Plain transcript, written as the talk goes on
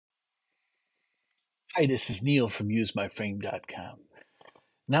Hi, this is Neil from UseMyFrame.com.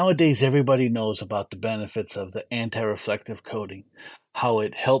 Nowadays, everybody knows about the benefits of the anti-reflective coating, how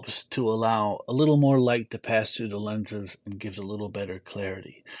it helps to allow a little more light to pass through the lenses and gives a little better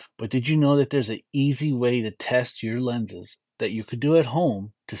clarity. But did you know that there's an easy way to test your lenses that you could do at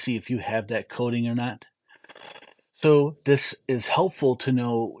home to see if you have that coating or not? So this is helpful to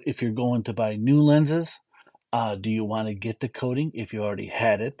know if you're going to buy new lenses. Do you want to get the coating if you already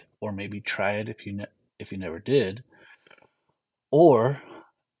had it, or maybe try it if you never did? Or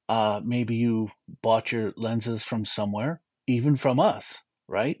maybe you bought your lenses from somewhere, even from us,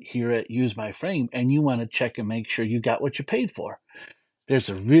 right? Here at Use My Frame, and you want to check and make sure you got what you paid for. There's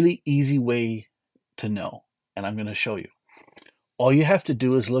a really easy way to know, and I'm going to show you. All you have to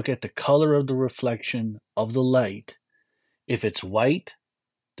do is look at the color of the reflection of the light. If it's white,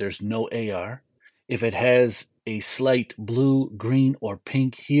 there's no AR. If it has a slight blue, green, or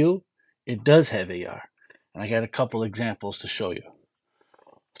pink hue, it does have AR. And I got a couple examples to show you.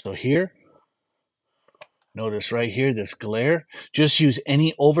 So here, notice right here, this glare. Just use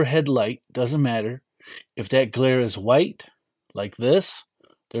any overhead light, doesn't matter. If that glare is white, like this,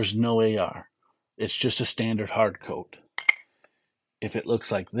 there's no AR. It's just a standard hard coat. If it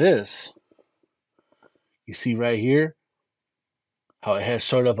looks like this, you see right here how it has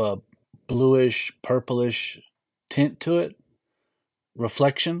sort of a bluish, purplish tint to it,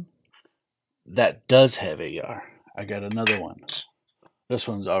 reflection, that does have AR. I got another one. This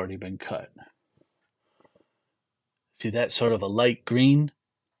one's already been cut. See that sort of a light green?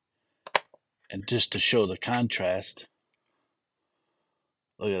 And just to show the contrast,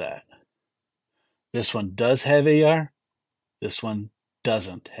 look at that. This one does have AR. This one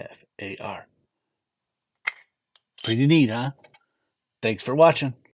doesn't have AR. Pretty neat, huh? Thanks for watching.